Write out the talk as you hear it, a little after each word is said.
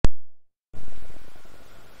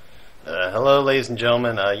Hello, ladies and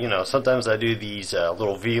gentlemen. Sometimes I do these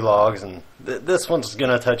little vlogs, and this one's going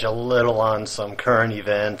to touch a little on some current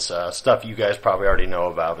events, stuff you guys probably already know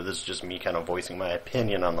about, but this is just me kind of voicing my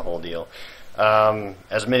opinion on the whole deal.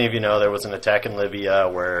 As many of you know, there was an attack in Libya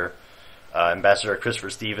where Ambassador Christopher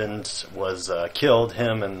Stevens was killed,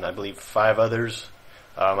 him and I believe 5 others.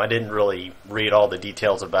 I didn't really read all the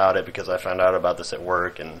details about it because I found out about this at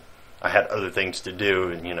work, and I had other things to do,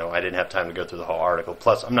 and I didn't have time to go through the whole article.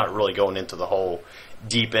 Plus, I'm not really going into the whole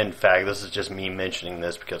deep end fact. This is just me mentioning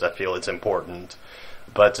this because I feel it's important.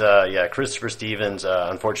 But yeah, Christopher Stevens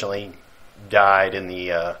unfortunately died in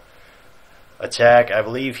the attack. I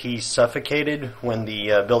believe he suffocated when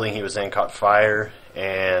the building he was in caught fire,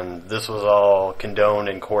 and this was all condoned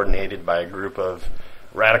and coordinated by a group of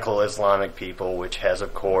radical Islamic people, which has,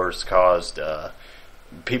 of course, caused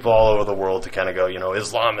people all over the world to kind of go,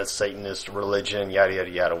 Islam is Satanist religion, yada, yada,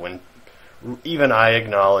 yada, when even I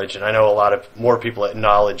acknowledge, and I know a lot of more people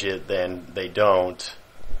acknowledge it than they don't,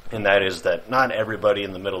 and that is that not everybody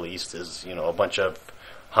in the Middle East is, a bunch of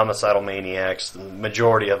homicidal maniacs. The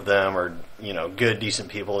majority of them are, good, decent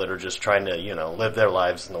people that are just trying to, live their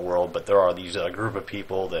lives in the world, but there are these group of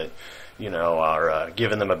people that, are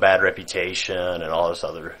giving them a bad reputation and all this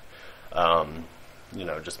other,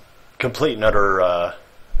 just complete and utter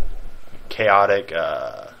chaotic.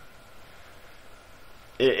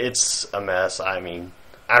 It's a mess. I mean,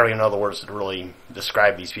 I don't even know the words to really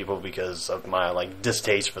describe these people because of my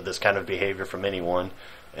distaste for this kind of behavior from anyone.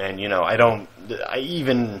 And I know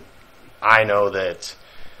that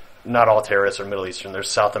not all terrorists are Middle Eastern. There's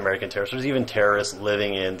South American terrorists. There's even terrorists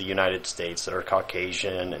living in the United States that are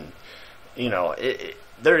Caucasian, and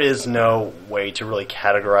there is no way to really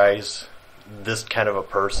categorize this kind of a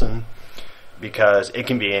person because it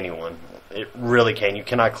can be anyone. It really can. You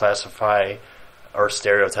cannot classify or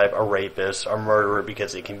stereotype a rapist or murderer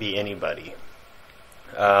because it can be anybody.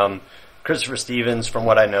 Christopher Stevens, from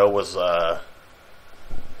what I know, was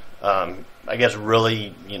I guess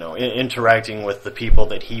really, interacting with the people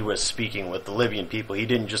that he was speaking with, the Libyan people. He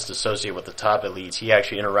didn't just associate with the top elites. He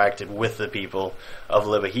actually interacted with the people of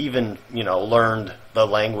Libya. He even, learned the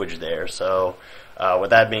language there. So,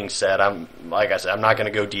 with that being said, like I said, I'm not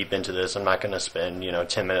going to go deep into this. I'm not going to spend,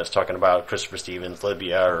 10 minutes talking about Christopher Stevens,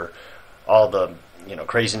 Libya, or all the,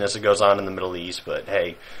 craziness that goes on in the Middle East. But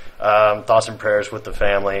hey, thoughts and prayers with the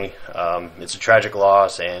family. It's a tragic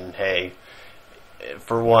loss, and hey,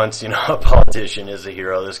 for once, a politician is a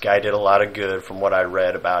hero. This guy did a lot of good from what I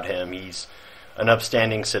read about him. He's an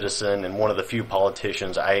upstanding citizen and one of the few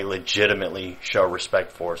politicians I legitimately show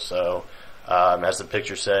respect for. So, as the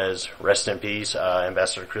picture says, rest in peace,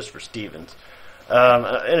 Ambassador Christopher Stevens. In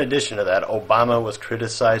addition to that, Obama was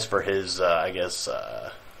criticized for his,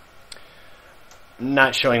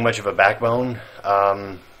 not showing much of a backbone.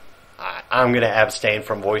 I'm going to abstain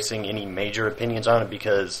from voicing any major opinions on it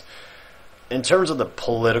because in terms of the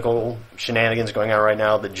political shenanigans going on right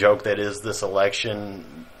now, the joke that is this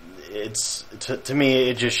election, it's to me,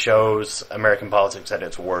 it just shows American politics at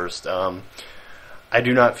its worst. I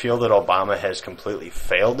do not feel that Obama has completely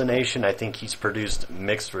failed the nation. I think he's produced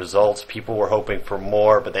mixed results. People were hoping for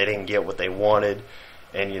more, but they didn't get what they wanted.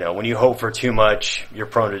 And, when you hope for too much, you're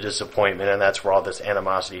prone to disappointment, and that's where all this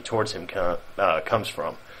animosity towards him comes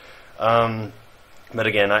from. But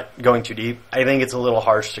again, not going too deep, I think it's a little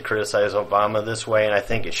harsh to criticize Obama this way, and I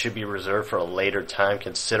think it should be reserved for a later time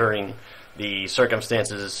considering the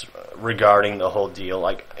circumstances regarding the whole deal.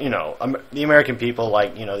 The American people,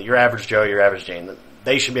 your average Joe, your average Jane,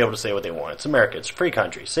 they should be able to say what they want. It's America. It's a free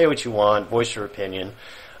country. Say what you want. Voice your opinion.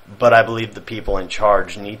 But I believe the people in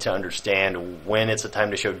charge need to understand when it's a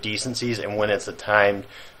time to show decencies and when it's a time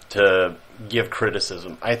to give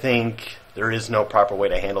criticism. I think there is no proper way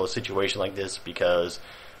to handle a situation like this because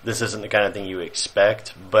this isn't the kind of thing you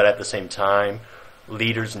expect, but at the same time,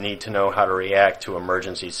 leaders need to know how to react to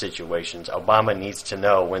emergency situations. Obama needs to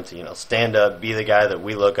know when to, stand up, be the guy that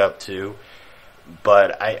we look up to.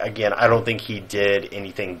 But I don't think he did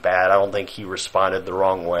anything bad. I don't think he responded the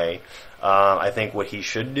wrong way. I think what he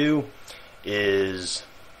should do is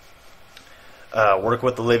work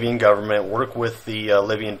with the Libyan government, work with the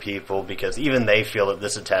Libyan people, because even they feel that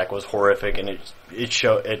this attack was horrific, and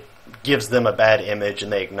it gives them a bad image,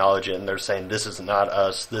 and they acknowledge it, and they're saying, this is not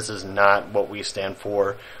us, this is not what we stand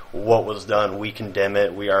for, what was done, we condemn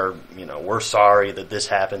it, we're sorry that this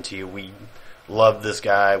happened to you, we love this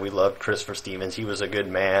guy, we loved Christopher Stevens, he was a good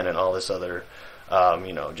man, and all this other,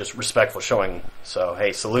 just respectful showing. So,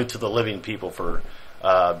 hey, salute to the Libyan people for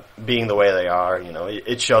being the way they are.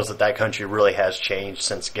 It shows that country really has changed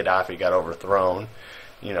since Gaddafi got overthrown.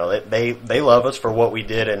 They love us for what we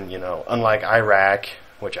did, and unlike Iraq,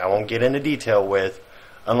 which I won't get into detail with,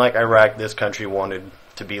 unlike Iraq, this country wanted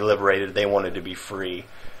to be liberated. They wanted to be free,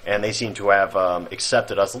 and they seem to have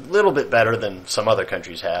accepted us a little bit better than some other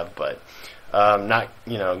countries have. But not,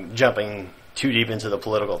 jumping too deep into the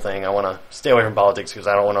political thing. I want to stay away from politics because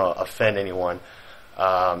I don't want to offend anyone.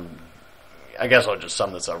 I guess I'll just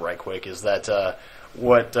sum this up right quick. Is that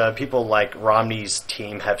what people like Romney's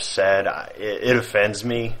team have said? It offends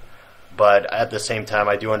me. But at the same time,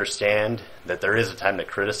 I do understand that there is a time to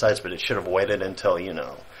criticize, but it should have waited until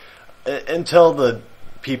until the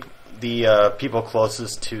people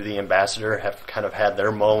closest to the ambassador have kind of had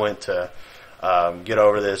their moment to get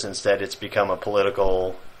over this. Instead, it's become a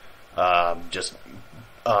political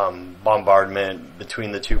bombardment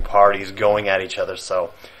between the two parties going at each other.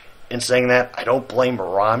 So, in saying that, I don't blame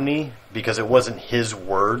Romney because it wasn't his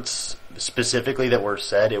words specifically that were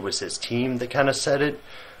said; it was his team that kind of said it.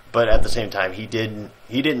 But at the same time, he didn't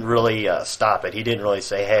really stop it. He didn't really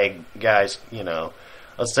say, "Hey guys,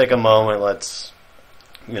 let's take a moment. Let's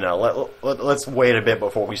let's wait a bit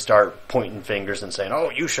before we start pointing fingers and saying, oh,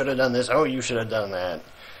 you should have done this. Oh, you should have done that."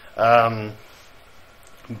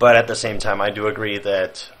 But at the same time, I do agree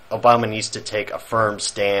that Obama needs to take a firm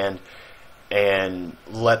stand and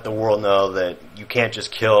let the world know that you can't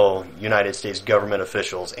just kill United States government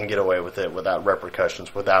officials and get away with it without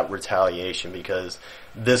repercussions, without retaliation, because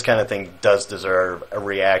this kind of thing does deserve a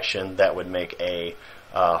reaction that would make a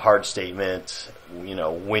hard statement,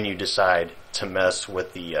 when you decide to mess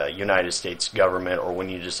with the United States government or when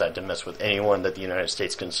you decide to mess with anyone that the United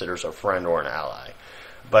States considers a friend or an ally.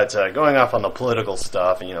 But going off on the political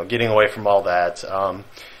stuff and, getting away from all that,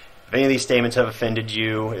 if any of these statements have offended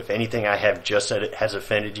you, if anything I have just said has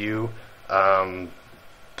offended you,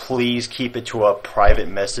 please keep it to a private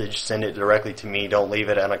message. Send it directly to me. Don't leave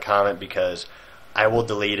it on a comment because I will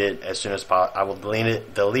delete it as soon as I will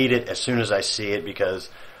delete it as soon as I see it because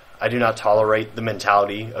I do not tolerate the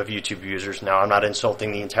mentality of YouTube users. Now, I'm not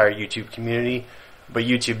insulting the entire YouTube community, but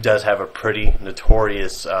YouTube does have a pretty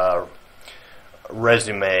notorious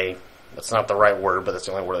resume. That's not the right word, but that's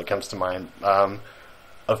the only word that comes to mind.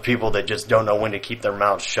 Of people that just don't know when to keep their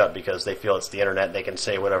mouths shut because they feel it's the internet, they can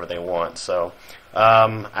say whatever they want. So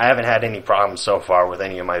I haven't had any problems so far with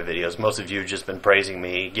any of my videos. Most of you have just been praising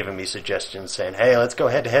me, giving me suggestions, saying, hey, let's go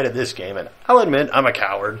head-to-head at this game. And I'll admit, I'm a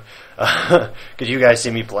coward because you guys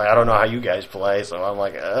see me play. I don't know how you guys play, so I'm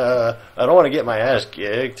like, I don't want to get my ass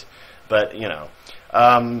kicked. But,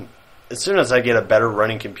 as soon as I get a better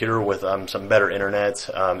running computer with some better internet,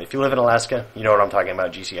 if you live in Alaska, you know what I'm talking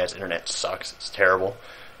about. GCI's internet sucks. It's terrible.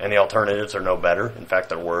 And the alternatives are no better. In fact,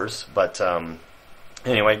 they're worse. But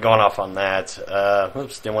anyway, going off on that.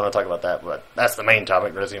 Oops, didn't want to talk about that, but that's the main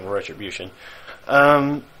topic, Resident Evil Retribution.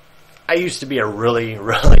 I used to be a really,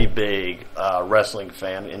 really big wrestling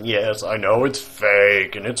fan. And yes, I know it's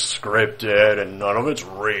fake and it's scripted and none of it's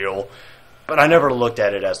real. But I never looked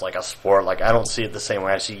at it as like a sport. Like, I don't see it the same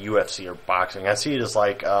way I see UFC or boxing. I see it as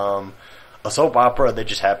like a soap opera that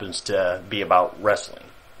just happens to be about wrestling.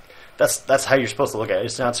 That's how you're supposed to look at it.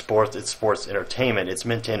 It's not sports. It's sports entertainment. It's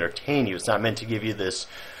meant to entertain you. It's not meant to give you this,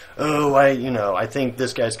 I think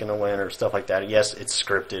this guy's going to win or stuff like that. Yes, it's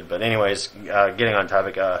scripted. But anyways, getting on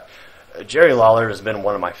topic, Jerry Lawler has been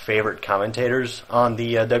one of my favorite commentators on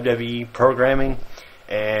the WWE programming.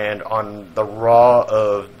 And on the Raw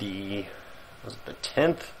of the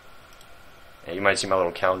 10th? Yeah, you might see my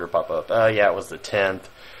little calendar pop up. Yeah, it was the 10th.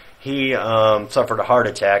 He suffered a heart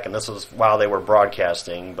attack, and this was while they were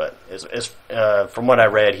broadcasting. But from what I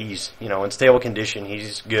read, he's in stable condition.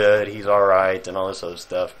 He's good. He's all right, and all this other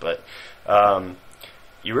stuff. But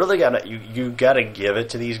you really gotta give it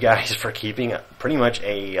to these guys for keeping pretty much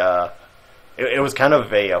a. It was kind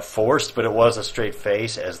of a forced, but it was a straight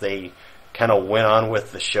face as they kind of went on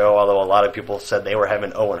with the show. Although a lot of people said they were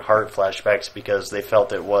having Owen Hart flashbacks because they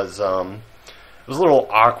felt it was a little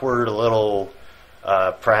awkward, a little.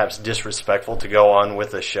 Perhaps disrespectful to go on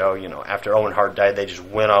with the show. After Owen Hart died, they just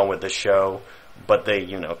went on with the show, but they,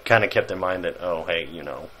 kind of kept in mind that, oh, hey,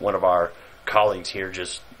 one of our colleagues here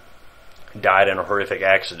just died in a horrific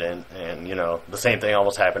accident, and, the same thing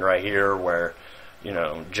almost happened right here where,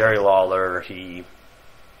 Jerry Lawler, he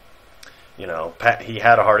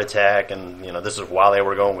had a heart attack, and, this is while they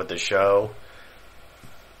were going with the show.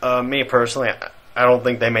 Me personally, I don't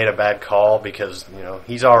think they made a bad call because,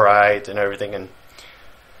 he's alright and everything, and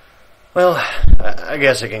well, I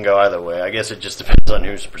guess it can go either way. I guess it just depends on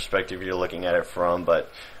whose perspective you're looking at it from.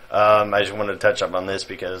 But I just wanted to touch up on this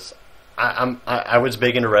because I was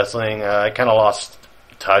big into wrestling. I kind of lost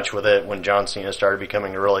touch with it when John Cena started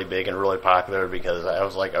becoming really big and really popular, because I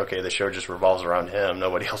was like, okay, the show just revolves around him.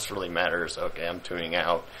 Nobody else really matters. Okay, I'm tuning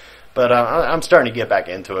out. But I'm starting to get back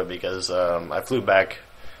into it because I flew back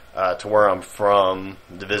to where I'm from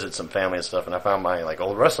to visit some family and stuff, and I found my like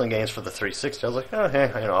old wrestling games for the 360. I was like, oh,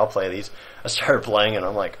 hey, I'll play these. I started playing, and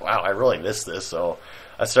I'm like, wow, I really missed this. So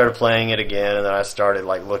I started playing it again, and then I started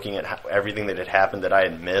like looking at everything that had happened that I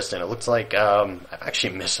had missed, and it looks like I've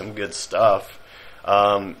actually missed some good stuff.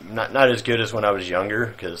 Not as good as when I was younger,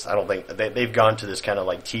 because I don't think they've gone to this kind of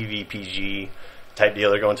like TV PG type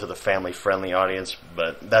deal. They're going to the family friendly audience,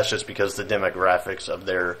 but that's just because the demographics of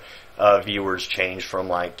their viewers changed from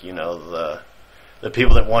like the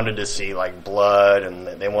people that wanted to see like blood, and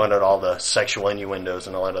they wanted all the sexual innuendos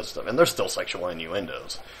and all that other stuff, and there's still sexual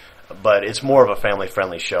innuendos, but it's more of a family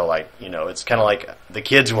friendly show. Like, it's kind of like the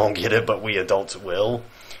kids won't get it, but we adults will,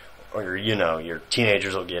 or your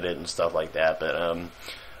teenagers will get it and stuff like that. But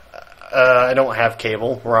I don't have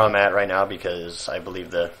cable where I'm at right now because I believe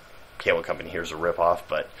the cable company here is a ripoff.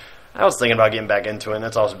 But I was thinking about getting back into it, and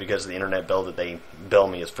that's also because the internet bill that they bill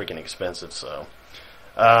me is freaking expensive. So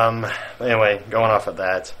anyway, going off of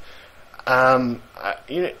that,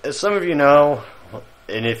 as some of you know,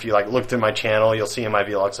 and if you like look through my channel, you'll see in my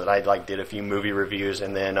vlogs that I like did a few movie reviews.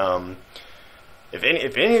 And then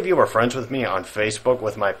if any of you are friends with me on Facebook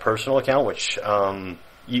with my personal account, which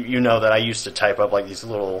you know that I used to type up like these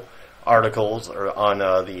little articles or on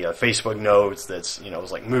the Facebook notes that's it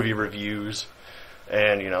was like movie reviews,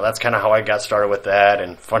 and that's kind of how I got started with that.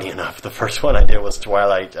 And funny enough, the first one I did was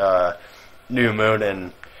Twilight New Moon,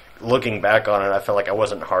 and looking back on it, I felt like I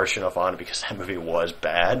wasn't harsh enough on it because that movie was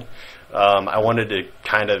bad. I wanted to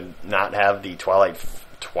kind of not have the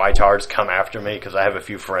Twitards come after me, because I have a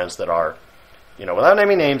few friends that are, without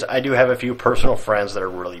naming names, I do have a few personal friends that are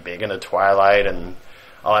really big into Twilight and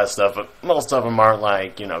all that stuff, but most of them aren't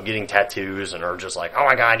like, getting tattoos and are just like, oh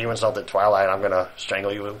my god, you insulted Twilight, I'm going to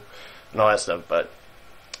strangle you and all that stuff. But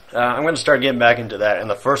I'm going to start getting back into that, and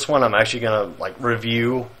the first one I'm actually going to like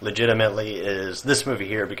review legitimately is this movie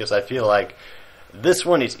here, because I feel like this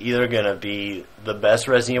one is either going to be the best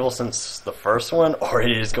Resident Evil since the first one, or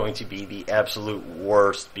it is going to be the absolute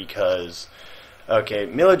worst, because okay,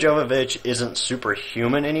 Mila Jovovich isn't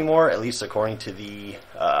superhuman anymore, at least according to the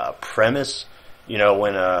premise.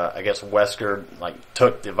 When I guess Wesker like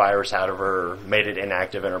took the virus out of her, made it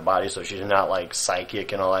inactive in her body, so she's not like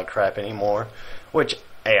psychic and all that crap anymore. Which,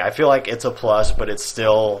 hey, I feel like it's a plus, but it's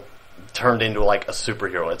still turned into like a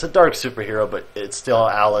superhero. It's a dark superhero, but it's still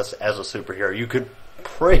Alice as a superhero. You could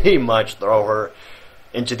pretty much throw her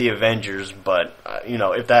into the Avengers, but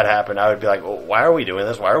if that happened, I would be like, well, why are we doing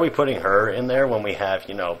this? Why are we putting her in there when we have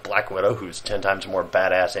Black Widow, who's 10 times more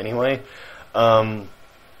badass anyway? But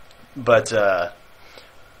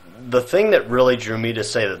the thing that really drew me to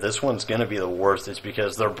say that this one's going to be the worst is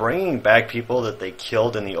because they're bringing back people that they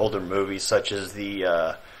killed in the older movies, such as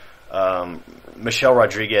the Michelle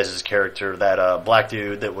Rodriguez's character, that black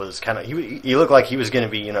dude that was kind of, he looked like he was going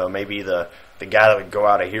to be maybe the guy that would go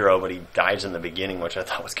out a hero, but he dies in the beginning, which I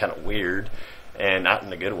thought was kind of weird, and not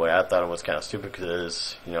in a good way. I thought it was kind of stupid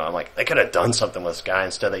because I'm like, they could have done something with this guy.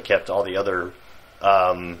 Instead they kept all the other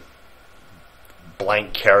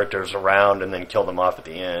blank characters around and then killed them off at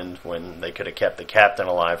the end, when they could have kept the captain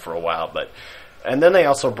alive for a while. And then they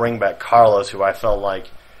also bring back Carlos, who I felt like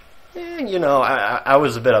I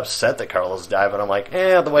was a bit upset that Carlos died, but I'm like,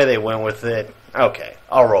 the way they went with it, okay,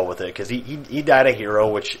 I'll roll with it, because he died a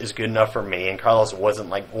hero, which is good enough for me. And Carlos wasn't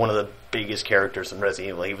like one of the biggest characters in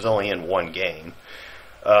Resident Evil. He was only in one game,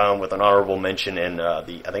 with an honorable mention in I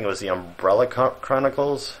think it was the Umbrella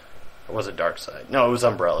Chronicles, or was it Dark Side? No, it was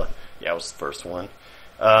Umbrella. Yeah, it was the first one.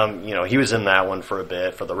 He was in that one for a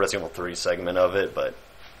bit, for the Resident Evil 3 segment of it, but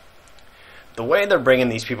the way they're bringing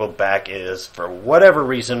these people back is, for whatever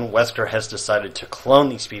reason, Wesker has decided to clone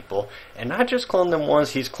these people, and not just clone them once,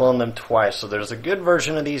 he's cloned them twice. So there's a good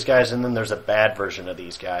version of these guys, and then there's a bad version of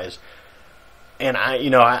these guys. And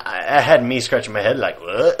I had me scratching my head like,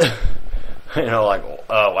 what?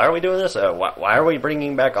 Why are we doing this? Why are we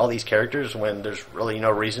bringing back all these characters when there's really no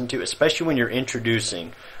reason to? Especially when you're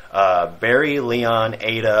introducing Barry, Leon,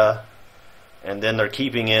 Ada, and then they're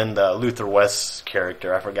keeping in the Luther West's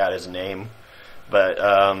character. I forgot his name. But,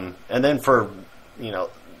 and then for,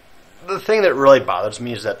 the thing that really bothers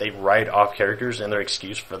me is that they write off characters, and their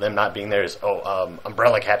excuse for them not being there is,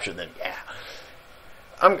 Umbrella captured them. Yeah.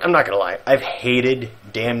 I'm not going to lie. I've hated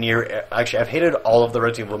I've hated all of the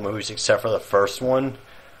Resident Evil movies except for the first one,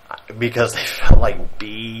 because they felt like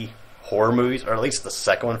B horror movies, or at least the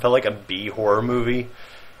second one felt like a B horror movie,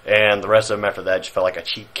 and the rest of them after that just felt like a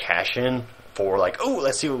cheap cash-in, for like, oh,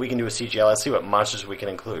 let's see what we can do with CGI. Let's see what monsters we can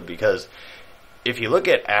include. Because if you look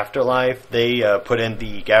at Afterlife, they put in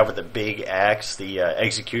the guy with the big axe, the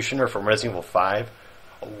executioner from Resident Evil 5.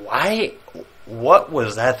 Why? What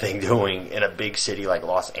was that thing doing in a big city like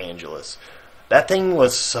Los Angeles? That thing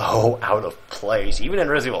was so out of place. Even in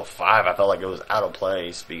Resident Evil 5, I felt like it was out of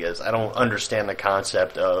place because I don't understand the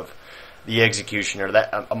concept of the executioner.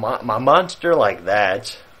 That a monster like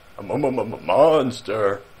that, a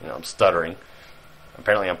monster. You know, I'm stuttering.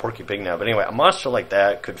 Apparently, I'm Porky Pig now. But anyway, a monster like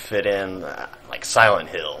that could fit in like Silent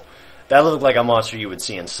Hill. That looked like a monster you would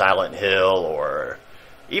see in Silent Hill or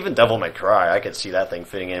even Devil May Cry. I could see that thing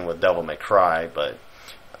fitting in with Devil May Cry, but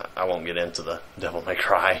I won't get into the Devil May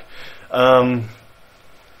Cry.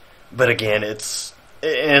 But again,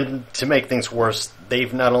 and to make things worse,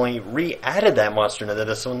 they've not only re-added that monster into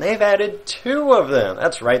this one, they've added 2 of them.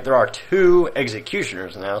 That's right, there are 2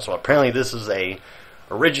 executioners now, so apparently this is a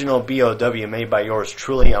original BOW made by yours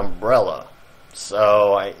truly, Umbrella.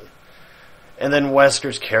 And then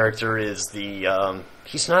Wesker's character is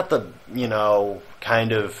he's not the,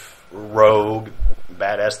 kind of rogue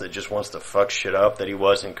badass that just wants to fuck shit up that he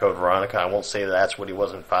was in Code Veronica. I won't say that's what he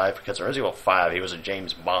was in 5, because in Resident Evil 5 he was a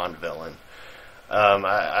James Bond villain.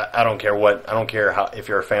 I don't care if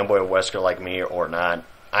you're a fanboy of Wesker like me or not.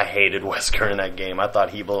 I hated Wesker in that game. I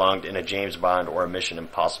thought he belonged in a James Bond or a Mission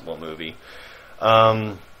Impossible movie.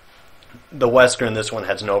 The Wesker in this one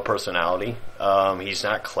has no personality. He's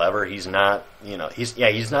not clever. He's not,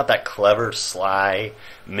 he's not that clever, sly,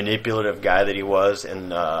 manipulative guy that he was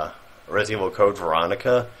in Resident Evil Code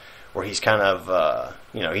Veronica, where he's kind of,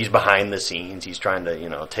 he's behind the scenes. He's trying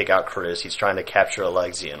to, take out Chris. He's trying to capture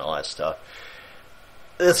Alexia and all that stuff.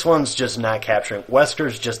 This one's just not capturing.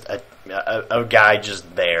 Wesker's just a guy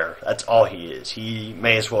just there. That's all he is. He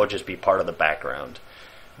may as well just be part of the background,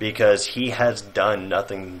 because he has done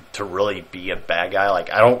nothing to really be a bad guy.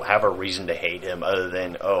 Like, I don't have a reason to hate him other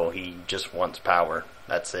than, he just wants power.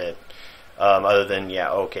 That's it. Other than,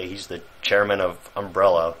 okay, he's the chairman of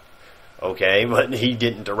Umbrella. Okay, but he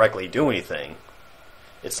didn't directly do anything.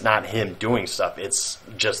 It's not him doing stuff. It's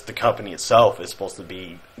just the company itself is supposed to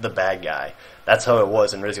be the bad guy. That's how it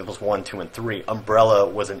was in Resident Evil 1, 2, and 3. Umbrella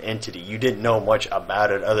was an entity. You didn't know much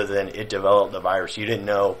about it other than it developed the virus. You didn't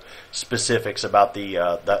know specifics about the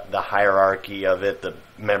hierarchy of it, the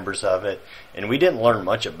members of it. And we didn't learn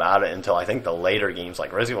much about it until I think the later games,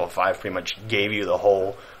 like Resident Evil 5 pretty much gave you the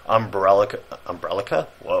whole Umbrella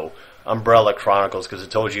Chronicles, because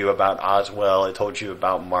it told you about Oswell, it told you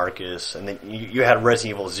about Marcus, and then you had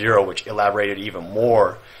Resident Evil 0, which elaborated even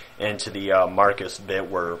more into the Marcus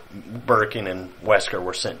bit where Birkin and Wesker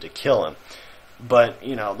were sent to kill him. But,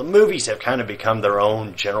 the movies have kind of become their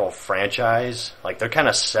own general franchise. Like, they're kind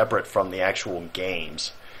of separate from the actual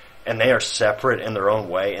games. And they are separate in their own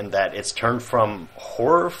way in that it's turned from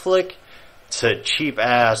horror flick to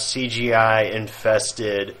cheap-ass,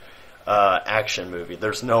 CGI-infested action movie.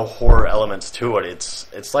 There's no horror elements to it.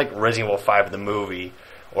 It's like Resident Evil 5 the movie,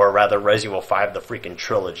 or rather Resident Evil 5 the freaking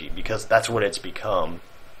trilogy, because that's what it's become.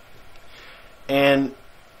 And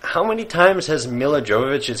how many times has Mila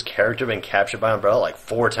Jovovich's character been captured by Umbrella? Like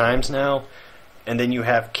 4 times now. And then you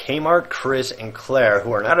have Kmart, Chris, and Claire,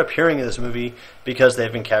 who are not appearing in this movie because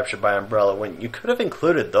they've been captured by Umbrella, when you could have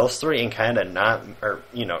included those 3 and kind of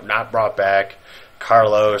not brought back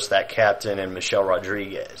Carlos, that captain, and Michelle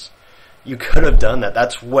Rodriguez. You could have done that.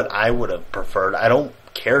 That's what I would have preferred. I don't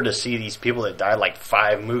care to see these people that died like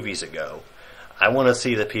 5 movies ago. I want to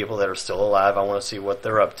see the people that are still alive. I want to see what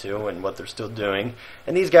they're up to and what they're still doing.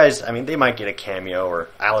 And these guys, I mean, they might get a cameo, or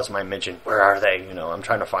Alice might mention, where are they? I'm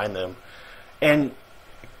trying to find them. And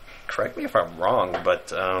correct me if I'm wrong, but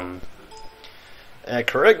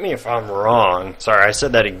correct me if I'm wrong. Sorry, I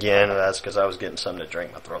said that again. That's because I was getting something to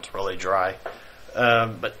drink. My throat's really dry.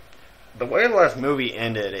 But the way the last movie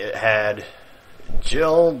ended, it had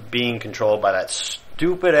Jill being controlled by that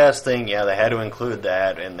stupid-ass thing. Yeah, they had to include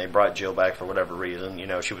that, and they brought Jill back for whatever reason.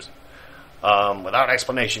 She was, without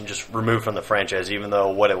explanation, just removed from the franchise, even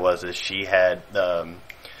though what it was is she had, the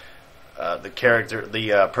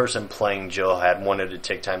person playing Jill had wanted to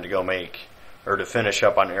take time to go to finish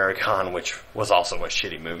up on Eric Hahn, which was also a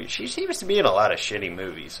shitty movie. She seems to be in a lot of shitty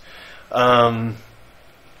movies. I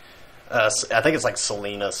think it's like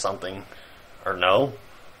Selena something, or no,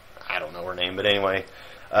 I don't know her name, but anyway,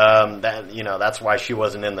 that's why she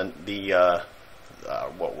wasn't in the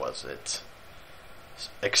what was it?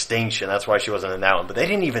 Extinction. That's why she wasn't in that one. But they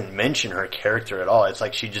didn't even mention her character at all. It's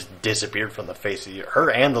like she just disappeared from the face of the earth.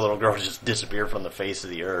 Her and the little girl just disappeared from the face of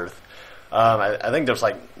the earth. I think there's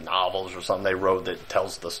like novels or something they wrote that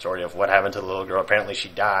tells the story of what happened to the little girl. Apparently she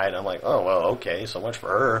died. I'm like, oh, well, okay, so much for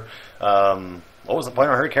her. What was the point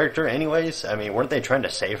of her character anyways? I mean, weren't they trying to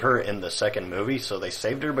save her in the second movie? So they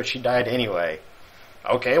saved her, but she died anyway.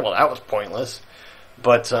 Okay, well, that was pointless.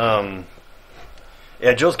 But,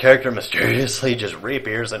 yeah, Jill's character mysteriously just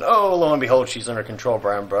reappears, and oh, lo and behold, she's under control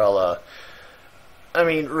by Umbrella. I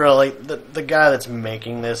mean, really, the guy that's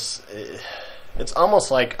making this, it's almost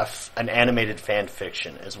like an animated fan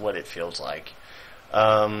fiction, is what it feels like.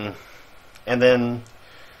 And then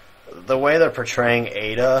the way they're portraying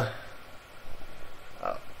Ada,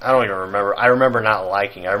 I don't even remember. I remember not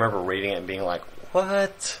liking it. I remember reading it and being like,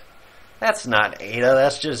 what? That's not Ada.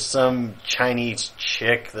 That's just some Chinese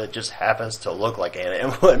chick that just happens to look like Ada.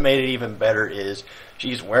 And what made it even better is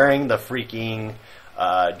she's wearing the freaking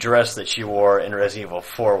dress that she wore in Resident Evil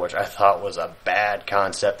 4, which I thought was a bad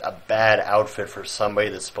concept, a bad outfit for somebody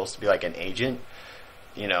that's supposed to be like an agent,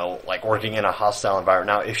 you know, like working in a hostile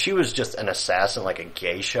environment. Now, if she was just an assassin, like a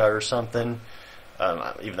geisha or something,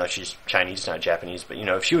 even though she's Chinese, not Japanese, but, you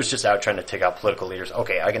know, if she was just out trying to take out political leaders,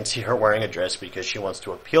 okay, I can see her wearing a dress because she wants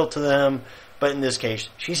to appeal to them, but in this case,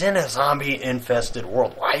 she's in a zombie-infested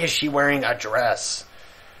world. Why is she wearing a dress?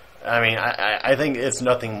 I mean, I think it's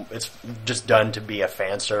nothing, it's just done to be a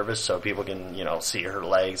fan service so people can, you know, see her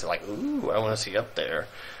legs, like, ooh, I want to see up there.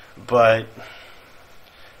 But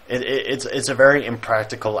it's a very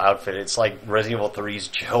impractical outfit. It's like Resident Evil 3's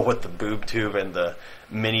Jill with the boob tube and the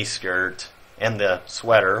mini skirt and the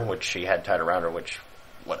sweater, which she had tied around her, which,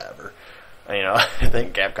 whatever. You know, I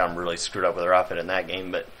think Capcom really screwed up with her outfit in that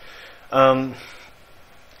game, but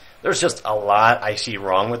there's just a lot I see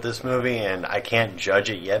wrong with this movie, and I can't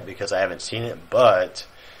judge it yet because I haven't seen it, but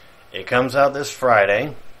it comes out this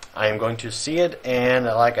Friday. I am going to see it, and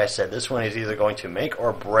like I said, this one is either going to make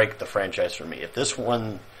or break the franchise for me. If this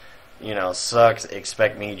one, you know, sucks,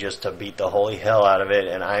 expect me just to beat the holy hell out of it,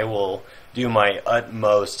 and I will do my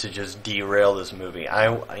utmost to just derail this movie.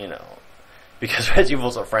 You know, because Resident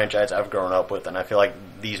Evil's a franchise I've grown up with, and I feel like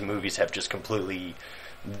these movies have just completely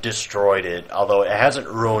destroyed it, although it hasn't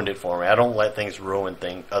ruined it for me. I don't let things ruin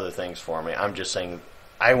other things for me. I'm just saying,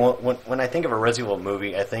 when I think of a Resident Evil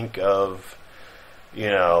movie, I think of, you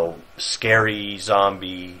know, scary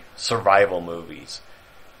zombie survival movies.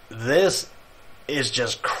 This is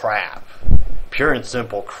just crap. Pure and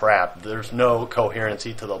simple crap. There's no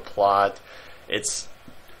coherency to the plot. It's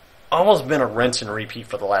almost been a rinse and repeat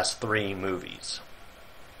for the last 3 movies.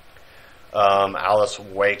 Alice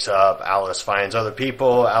wakes up, Alice finds other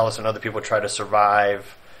people, Alice and other people try to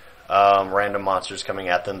survive, random monsters coming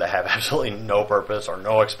at them that have absolutely no purpose or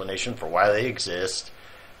no explanation for why they exist,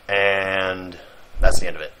 and that's the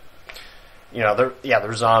end of it. You know,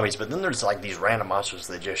 they're zombies, but then there's like these random monsters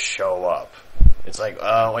that just show up. It's like,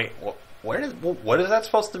 wait, what is that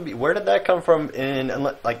supposed to be? Where did that come from?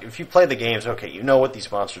 Like, if you play the games, okay, you know what these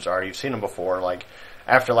monsters are, you've seen them before, like,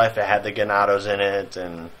 Afterlife, it had the Ganados in it,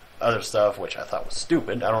 and other stuff, which I thought was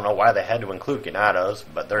stupid. I don't know why they had to include Ganados,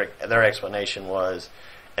 but their explanation was,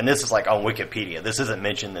 and this is like on Wikipedia, this isn't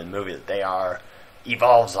mentioned in the movie, that they are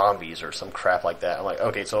evolved zombies or some crap like that. I'm like,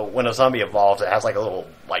 okay, so when a zombie evolves, it has like a little,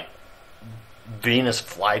 like, Venus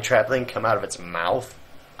flytrap thing come out of its mouth.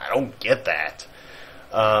 I don't get that.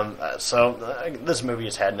 This movie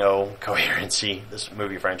has had no coherency. This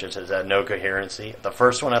movie franchise has had no coherency. The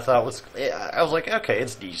first one I thought was, I was like, okay,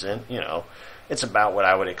 it's decent, you know. It's about what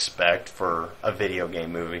I would expect for a video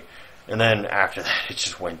game movie. And then after that, it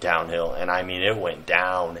just went downhill. And I mean, it went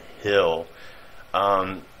downhill.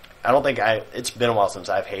 I don't think it's been a while since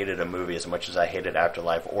I've hated a movie as much as I hated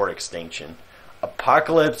Afterlife or Extinction.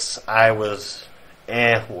 Apocalypse, I was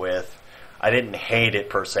with. I didn't hate it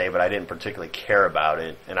per se, but I didn't particularly care about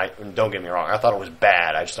it. And don't get me wrong, I thought it was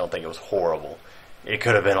bad. I just don't think it was horrible. It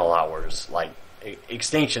could have been a lot worse. Like,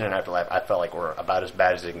 Extinction and Afterlife, I felt like were about as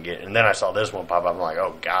bad as it can get. And then I saw this one pop up, I'm like,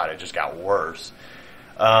 oh god, it just got worse.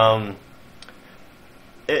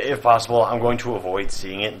 If possible, I'm going to avoid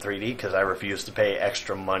seeing it in 3D because I refuse to pay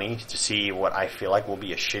extra money to see what I feel like will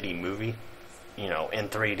be a shitty movie, you know, in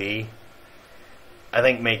 3D. I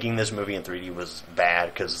think making this movie in 3D was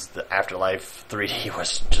bad because the Afterlife 3D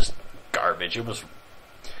was just garbage.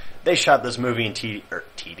 They shot this movie in 2D,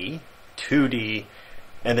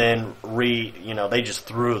 and then they just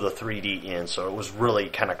threw the 3D in, so it was really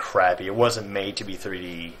kind of crappy. It wasn't made to be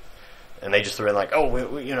 3D, and they just threw in like, oh,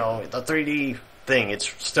 the 3D thing, it's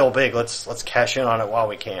still big. Let's cash in on it while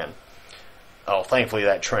we can. Oh, thankfully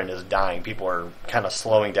that trend is dying. People are kind of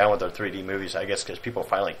slowing down with their 3D movies, I guess, because people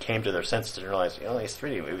finally came to their senses and realized, these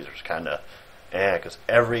 3D movies are kind of, because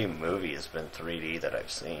every movie has been 3D that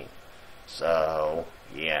I've seen. So,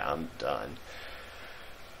 yeah, I'm done.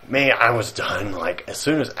 Man, I was done. Like, as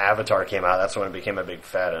soon as Avatar came out, that's when it became a big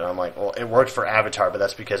fad. And I'm like, well, it worked for Avatar, but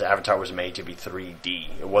that's because Avatar was made to be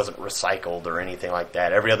 3D. It wasn't recycled or anything like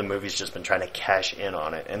that. Every other movie's just been trying to cash in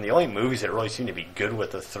on it. And the only movies that really seem to be good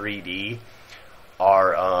with the 3D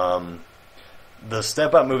are the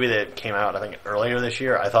Step Up movie that came out, I think, earlier this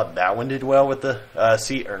year. I thought that one did well with the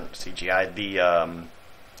CGI, the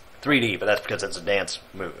 3D, but that's because it's a dance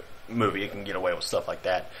movie. You can get away with stuff like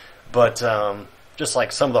that. But just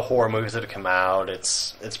like some of the horror movies that have come out,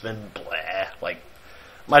 it's been blah. Like,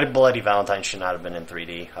 My Bloody Valentine should not have been in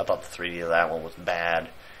 3D. I thought the 3D of that one was bad.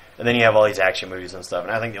 And then you have all these action movies and stuff,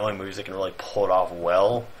 and I think the only movies that can really pull it off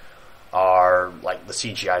well are like the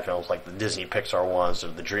CGI films, like the Disney Pixar ones or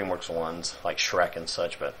the DreamWorks ones, like Shrek and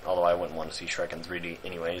such. But although I wouldn't want to see Shrek in 3D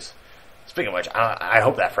anyways. Speaking of which, I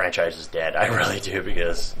hope that franchise is dead. I really do,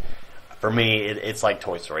 because for me, it's like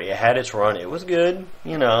Toy Story. It had its run. It was good.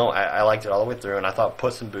 You know, I liked it all the way through, and I thought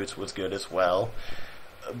Puss in Boots was good as well.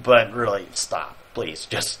 But really, stop. Please,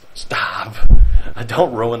 just stop.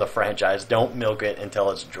 Don't ruin the franchise. Don't milk it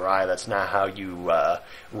until it's dry. That's not how you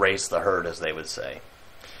raise the herd, as they would say.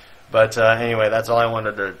 But anyway, that's all I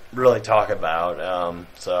wanted to really talk about.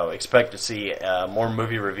 So expect to see more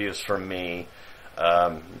movie reviews from me.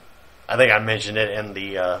 I think I mentioned it in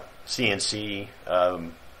the CNC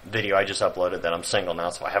video I just uploaded that I'm single now,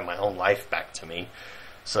 so I have my own life back to me.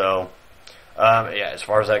 So, yeah, as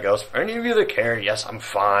far as that goes, for any of you that care, yes, I'm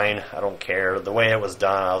fine. I don't care. The way it was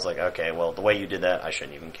done, I was like, okay, well, the way you did that, I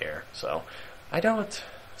shouldn't even care. So, I don't.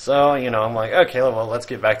 So, you know, I'm like, okay, well, let's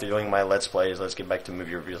get back to doing my Let's Plays. Let's get back to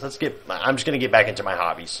movie reviews. I'm just going to get back into my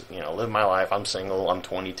hobbies. You know, live my life. I'm single. I'm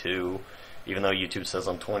 22. Even though YouTube says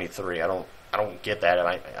I'm 23, I don't get that.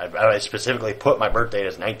 I specifically put my birthday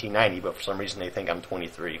as 1990, but for some reason they think I'm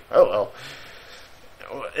 23. Oh, well.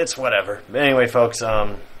 It's whatever. But anyway, folks,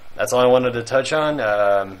 that's all I wanted to touch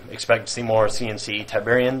on. Expect to see more CNC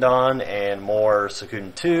Tiberian Dawn and more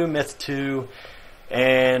Suikoden 2, Myth 2,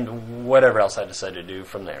 and whatever else I decide to do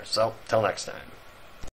from there. So, till next time.